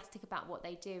enthusiastic about what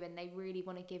they do, and they really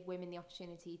want to give women the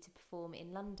opportunity to perform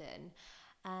in London.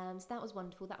 So that was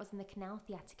wonderful. That was in the Canal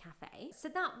Theatre Cafe. So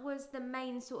that was the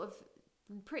main sort of,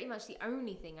 pretty much the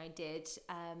only thing I did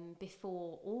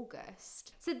before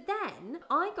August. So then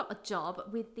I got a job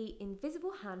with the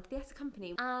Invisible Hand Theatre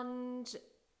Company, and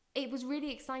it was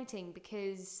really exciting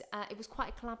because it was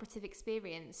quite a collaborative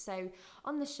experience. So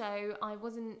on the show, I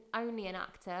wasn't only an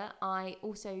actor, I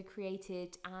also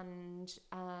created and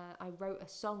I wrote a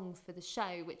song for the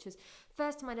show, which was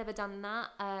first time I'd ever done that,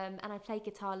 and I played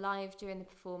guitar live during the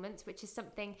performance, which is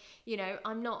something, you know,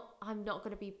 I'm not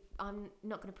going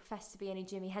to profess to be any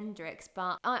Jimi Hendrix,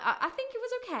 but I think it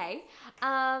was okay,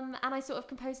 and I sort of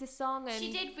composed this song, and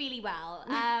she did really well.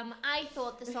 I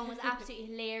thought the song was absolutely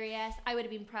hilarious. I would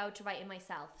have been proud to write it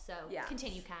myself, so yeah.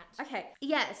 Continue, Kat. Okay,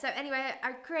 yeah, so anyway,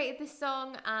 I created this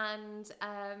song, and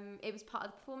it was part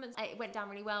of the performance. It went down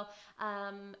really well,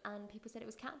 and people said it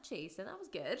was catchy, so that was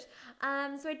good.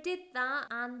 So I did that,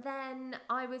 and then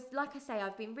I was, like I say,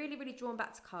 I've been really, really drawn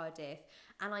back to Cardiff,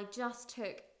 and I just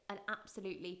took an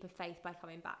absolute leap of faith by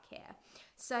coming back here.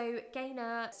 So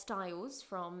Gaynor Styles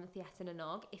from Theatre na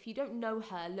Nog, if you don't know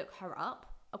her, look her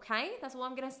up, okay? That's all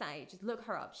I'm going to say. Just look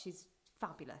her up. She's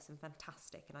fabulous and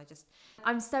fantastic, and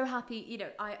I'm so happy, you know,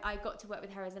 I got to work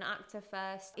with her as an actor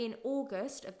first. In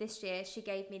August of this year, she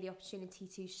gave me the opportunity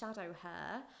to shadow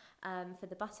her for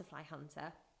The Butterfly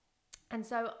Hunter. And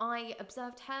so I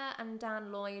observed her and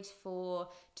Dan Lloyd for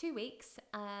 2 weeks,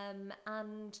 and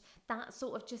that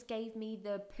sort of just gave me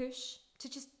the push to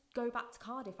just go back to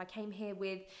Cardiff. I came here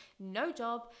with no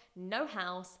job, no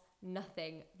house,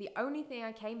 nothing. The only thing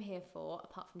I came here for,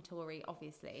 apart from Tori,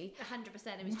 obviously.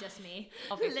 100%, it was just me.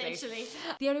 Obviously. Literally.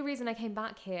 The only reason I came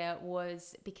back here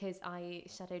was because I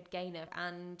shadowed Gaynor,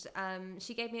 and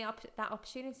she gave me that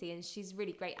opportunity, and she's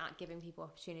really great at giving people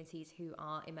opportunities who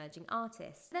are emerging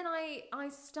artists. Then I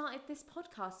started this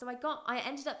podcast, so I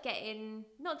ended up getting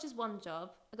not just one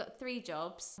job, I got 3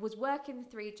 jobs, was working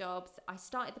 3 jobs. I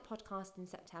started the podcast in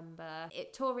September.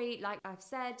 Tori, like I've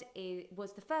said,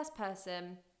 was the first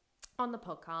person on the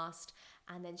podcast,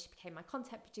 and then she became my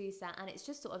content producer, and it's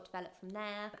just sort of developed from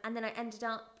there. And then I ended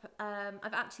up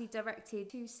I've actually directed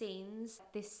 2 scenes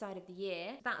this side of the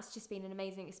year. That's just been an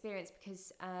amazing experience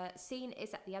because Scene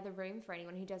is at the Other Room, for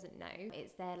anyone who doesn't know.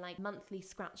 It's their like monthly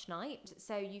scratch night,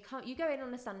 so you go in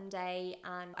on a Sunday,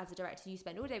 and as a director you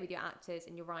spend all day with your actors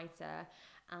and your writer,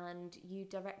 and you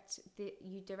direct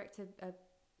a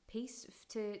piece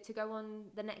to go on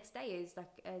the next day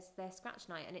as their scratch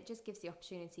night, and it just gives the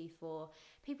opportunity for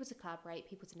people to collaborate,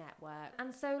 people to network.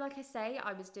 And so, like I say,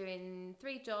 I was doing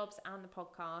 3 jobs and the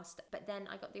podcast, but then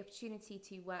I got the opportunity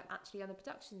to work actually on the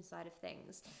production side of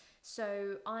things.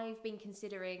 So I've been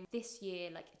considering this year,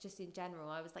 like just in general,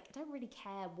 I was like, I don't really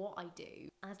care what I do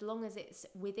as long as it's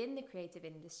within the creative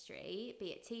industry, be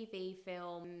it TV,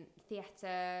 film,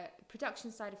 theatre,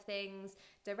 production side of things,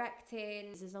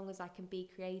 directing, as long as I can be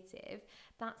creative.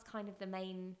 That's kind of the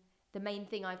main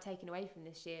thing I've taken away from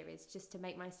this year, is just to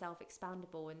make myself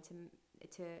expandable and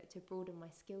to broaden my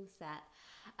skill set.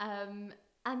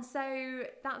 And so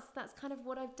that's kind of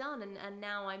what I've done, and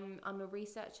now I'm a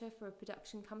researcher for a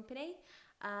production company,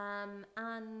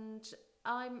 and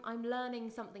I'm learning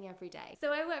something every day.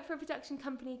 So I work for a production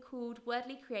company called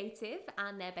Wordly Creative,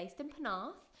 and they're based in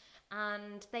Penarth,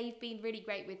 and they've been really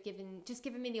great with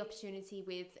giving me the opportunity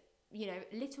with, you know,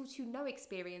 little to no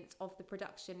experience of the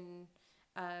production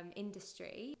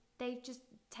industry. They've just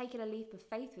taken a leap of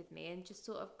faith with me and just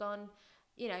sort of gone,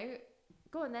 you know,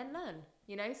 go on then, learn,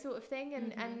 you know, sort of thing,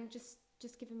 and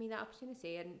just giving me that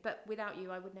opportunity. But without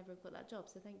you, I would never have got that job,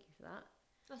 so thank you for that.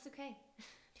 That's okay.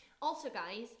 Also,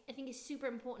 guys, I think it's super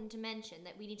important to mention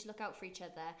that we need to look out for each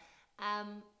other.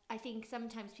 I think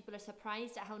sometimes people are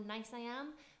surprised at how nice I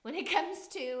am when it comes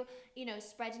to, you know,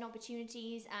 spreading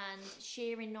opportunities and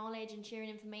sharing knowledge and sharing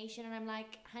information, and I'm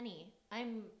like, honey,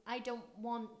 I don't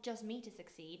want just me to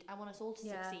succeed. I want us all to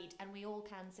succeed, and we all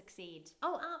can succeed.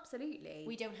 Oh, absolutely.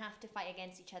 We don't have to fight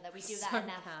against each other. We do So that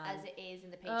enough can. as it is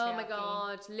in the patriarchy. Oh my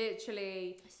God,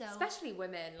 literally. So, especially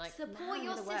women, like, support man,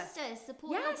 your they're the worst. sisters,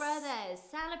 support your brothers,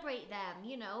 celebrate them,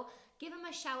 you know. Give them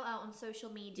a shout out on social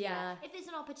media. Yeah. If there's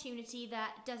an opportunity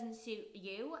that doesn't suit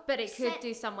you, But it could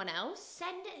do someone else.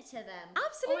 Send it to them.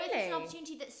 Absolutely. Or if it's an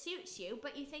opportunity that suits you,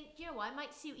 but you think, you know what, it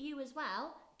might suit you as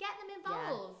well, get them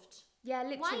involved. Yeah,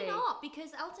 literally. Why not?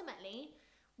 Because ultimately,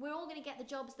 we're all going to get the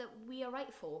jobs that we are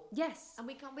right for. Yes. And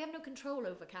we have no control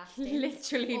over casting.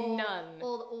 Literally none.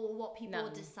 Or what people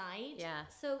decide. Yeah.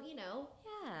 So, you know,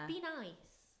 be nice.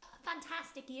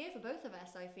 Fantastic year for both of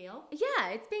us, I feel. Yeah,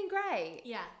 it's been great.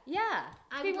 Yeah. Yeah.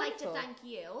 I would like to thank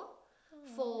you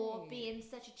for being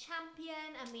such a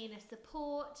champion and being a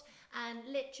support and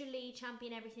literally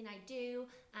champion everything I do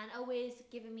and always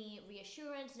giving me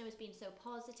reassurance and always being so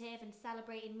positive and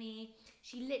celebrating me.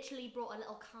 She literally brought a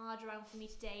little card around for me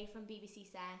today from BBC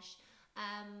Sesh.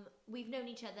 We've known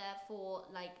each other for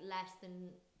like less than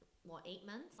 8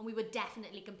 months, and we were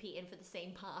definitely competing for the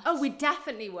same part. Oh, we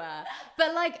definitely were.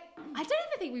 But like, I don't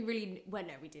even think we really. Well,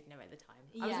 no, we did know at the time.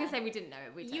 I was gonna say we didn't know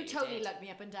it. You totally looked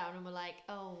me up and down and were like,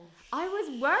 "Oh." I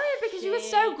was worried because you were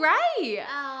so great.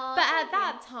 Oh, but at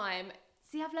that time,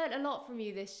 see, I've learned a lot from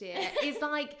you this year. It's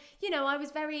like, you know, I was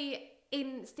very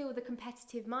in still the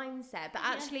competitive mindset, but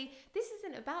actually, this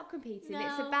isn't about competing. No.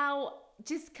 It's about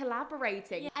just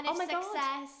collaborating. Yeah. And if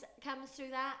success comes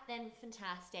through that, then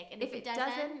fantastic. And if it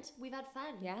doesn't, we've had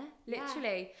fun. Yeah,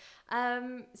 literally.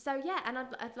 So yeah, and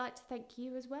I'd like to thank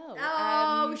you as well.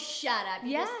 Oh, shut up.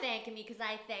 You're just thanking me because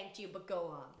I thanked you, but go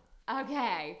on.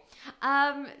 Okay.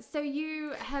 So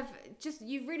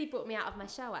you've really brought me out of my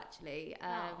shell, actually.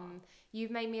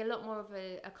 You've made me a lot more of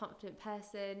a confident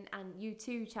person, and you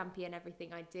too champion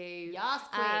everything I do. Yes,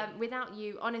 queen. Without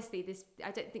you, honestly, I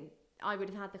don't think I would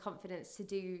have had the confidence to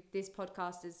do this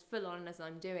podcast as full on as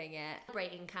I'm doing it.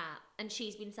 Celebrating Kat, and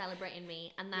she's been celebrating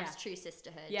me, and that's true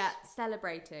sisterhood. Yeah,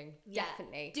 celebrating.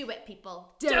 Definitely. Do it,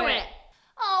 people. Do it.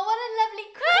 Oh, what a lovely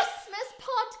Christmas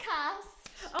podcast.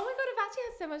 Oh my God, I've actually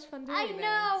had so much fun doing this.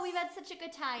 I know, we've had such a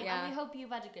good time, Yeah. and we hope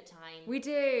you've had a good time. We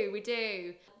do.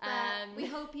 But we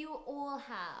hope you all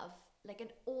have like an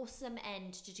awesome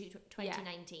end to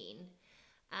 2019.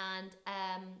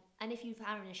 And if you've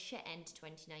had a shit end to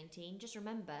 2019, just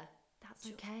remember that's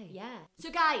okay. Yeah.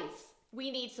 So guys, we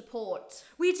need support.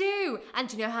 We do. And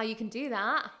do you know how you can do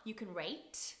that? You can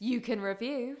rate. You can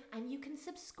review. And you can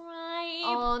subscribe.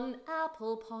 On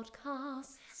Apple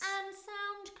Podcasts. And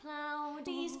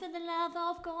SoundCloudies for the love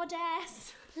of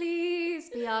Goddess. Please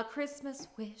be our Christmas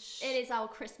wish. It is our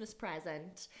Christmas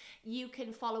present. You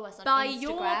can follow us on By Instagram.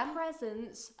 your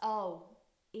presence Oh.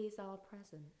 is our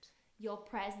present. Your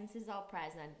presence is our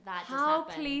present. That just How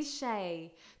happened.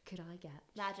 cliche could I get?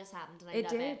 That just happened, and I It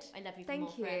love did. it. I love you.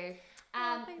 Thank for more you.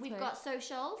 Thanks, we've mate. got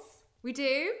socials. We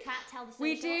do. Kat, tell the socials.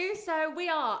 We do. So we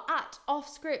are at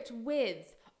Offscript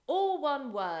with all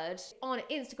one word on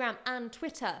Instagram and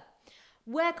Twitter.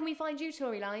 Where can we find you,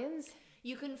 Tori Lyons?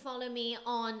 You can follow me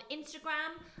on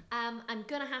Instagram. I'm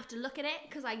gonna have to look at it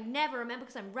because I never remember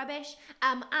because I'm rubbish.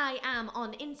 I am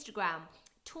on Instagram.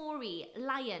 Tori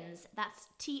Lyons, that's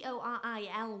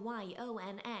TORILYONS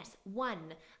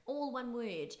 1, all one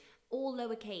word, all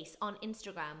lowercase on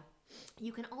Instagram.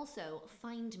 You can also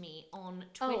find me on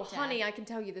Twitter. Oh, honey, I can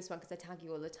tell you this one because I tag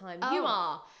you all the time. Oh. You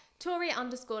are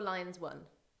Tori_Lyons1.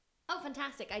 Oh,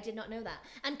 fantastic. I did not know that.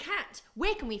 And Kat,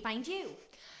 where can we find you?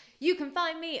 You can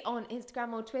find me on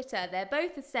Instagram or Twitter. They're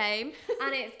both the same.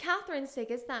 And it's Katheryn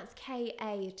Siggers. That's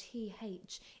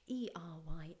KATHERYNSIGGERS.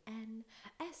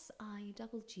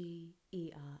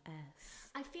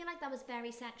 I feel like that was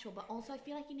very sexual, but also I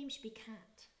feel like your name should be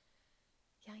Kat.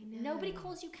 Yeah, I know. Nobody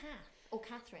calls you Kath or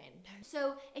Katheryn. No.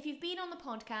 So if you've been on the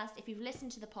podcast, if you've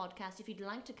listened to the podcast, if you'd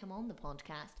like to come on the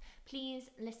podcast, please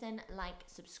listen, like,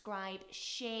 subscribe,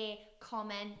 share,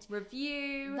 comment,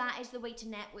 review. That is the way to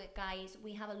network, guys.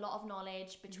 We have a lot of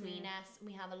knowledge between us.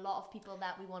 We have a lot of people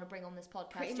that we want to bring on this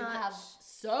podcast who have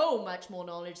so much more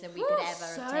knowledge than we could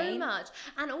ever obtain. So much.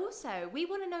 And also, we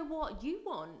want to know what you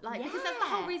want. Like, because that's the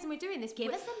whole reason we're doing this.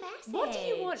 Give us a message. What do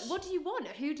you want? What do you want?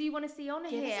 Who do you want to see on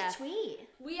here? Give us a tweet.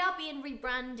 We are being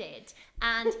rebranded.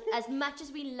 And as much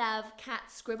as we love Kat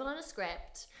Scribble on a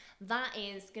Script, that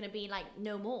is going to be like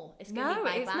no more. It's going to be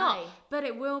bye-bye. No, it's not. But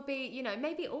it will be, you know,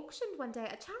 maybe auctioned one day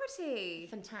at a charity.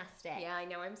 Fantastic. Yeah, I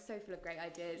know. I'm so full of great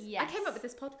ideas. Yes. I came up with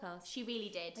this podcast. She really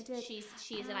did. I did. She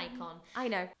is an icon. I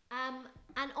know.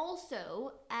 And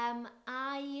also,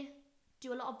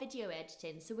 do a lot of video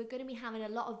editing, so we're going to be having a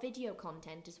lot of video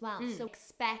content as well. So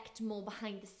expect more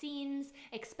behind the scenes,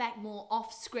 expect more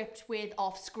off script with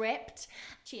off script.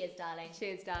 Cheers, darling.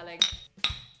 Cheers, darling.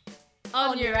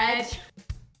 On your edge.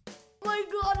 Oh my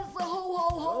God, it's a ho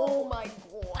ho ho. Oh my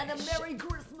God. And a Merry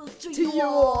Christmas to To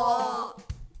you.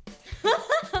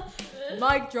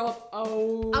 Mic drop.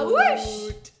 Oh.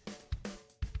 Awoosh.